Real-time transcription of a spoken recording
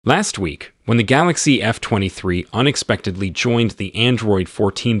Last week, when the Galaxy F23 unexpectedly joined the Android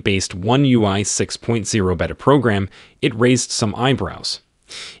 14-based One UI 6.0 beta program, it raised some eyebrows.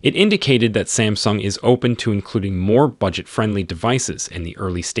 It indicated that Samsung is open to including more budget-friendly devices in the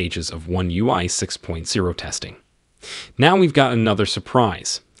early stages of One UI 6.0 testing. Now we've got another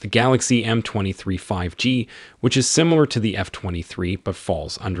surprise. The Galaxy M23 5G, which is similar to the F23 but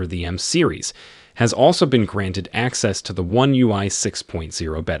falls under the M series, has also been granted access to the One UI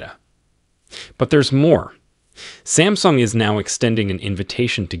 6.0 beta. But there's more. Samsung is now extending an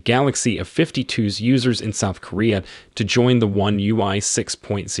invitation to Galaxy A52s users in South Korea to join the One UI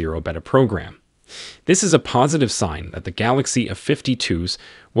 6.0 beta program. This is a positive sign that the Galaxy A52s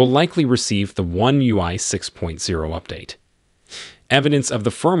will likely receive the One UI 6.0 update. Evidence of the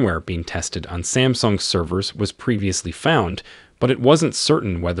firmware being tested on Samsung's servers was previously found, but it wasn't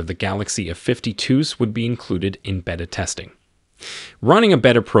certain whether the Galaxy A52s would be included in beta testing. Running a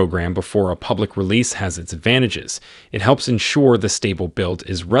beta program before a public release has its advantages. It helps ensure the stable build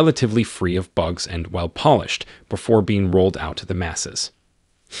is relatively free of bugs and well-polished before being rolled out to the masses.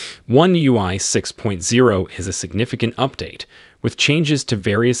 One UI 6.0 is a significant update, with changes to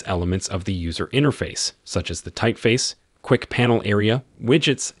various elements of the user interface, such as the typeface, quick panel area,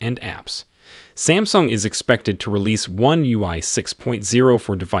 widgets, and apps. Samsung is expected to release One UI 6.0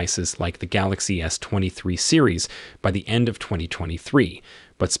 for devices like the Galaxy S23 series by the end of 2023,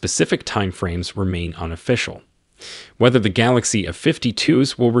 but specific timeframes remain unofficial. Whether the Galaxy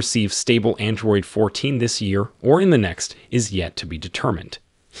A52s will receive stable Android 14 this year or in the next is yet to be determined.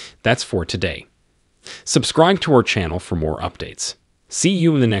 That's for today. Subscribe to our channel for more updates. See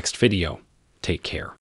you in the next video. Take care.